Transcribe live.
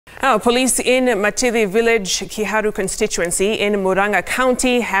Police in Matiithi village, Kiharu constituency in Murang'a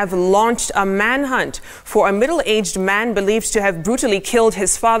County have launched a manhunt for a middle-aged man believed to have brutally killed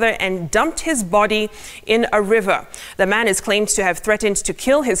his father and dumped his body in a river. The man is claimed to have threatened to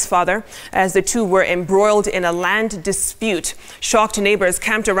kill his father as the two were embroiled in a land dispute. Shocked neighbors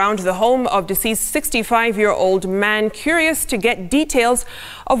camped around the home of deceased 65-year-old man, curious to get details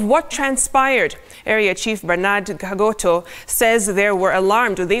of what transpired. Area Chief Bernard Kagoto says they were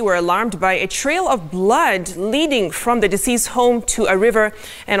alarmed by a trail of blood leading from the deceased home to a river,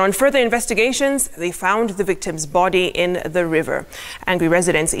 and on further investigations they found the victim's body in the river. Angry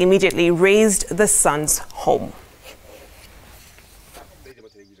residents immediately razed the son's home.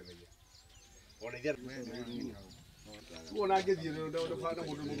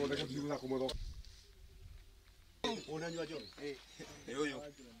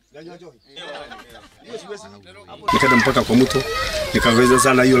 Nikaenda mpaka kwa mto, nikaweza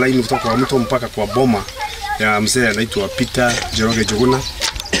sana hiyo line kutoka kwa mto mpaka kwa boma ya mzee anaitwa Peter Jeroge Juguna.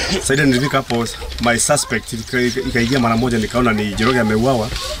 Sasa nilifika hapo, my suspect ikaingia mara moja, nikaona ni Jeroge ameuawa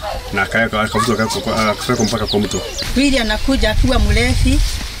na akafika mpaka kwa mto. Wili anakuja akiwa mlevi,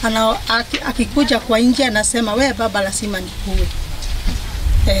 akikuja kwa nje anasema wewe baba lazima nikuue.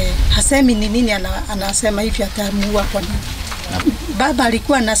 Hasemi ni nini, anasema hivi atamuua kwa nini. Baba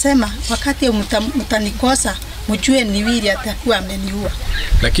alikuwa anasema wakati mtanikosa mjue ni Wili atakuwa ameniua.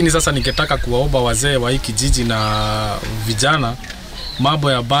 Lakini sasa ningetaka kuwaomba wazee wa hii kijiji na vijana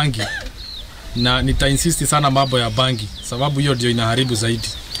mambo ya bangi, na nitainsisti sana mambo ya bangi sababu hiyo ndio inaharibu zaidi,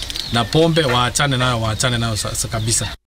 na pombe waachane nayo kabisa.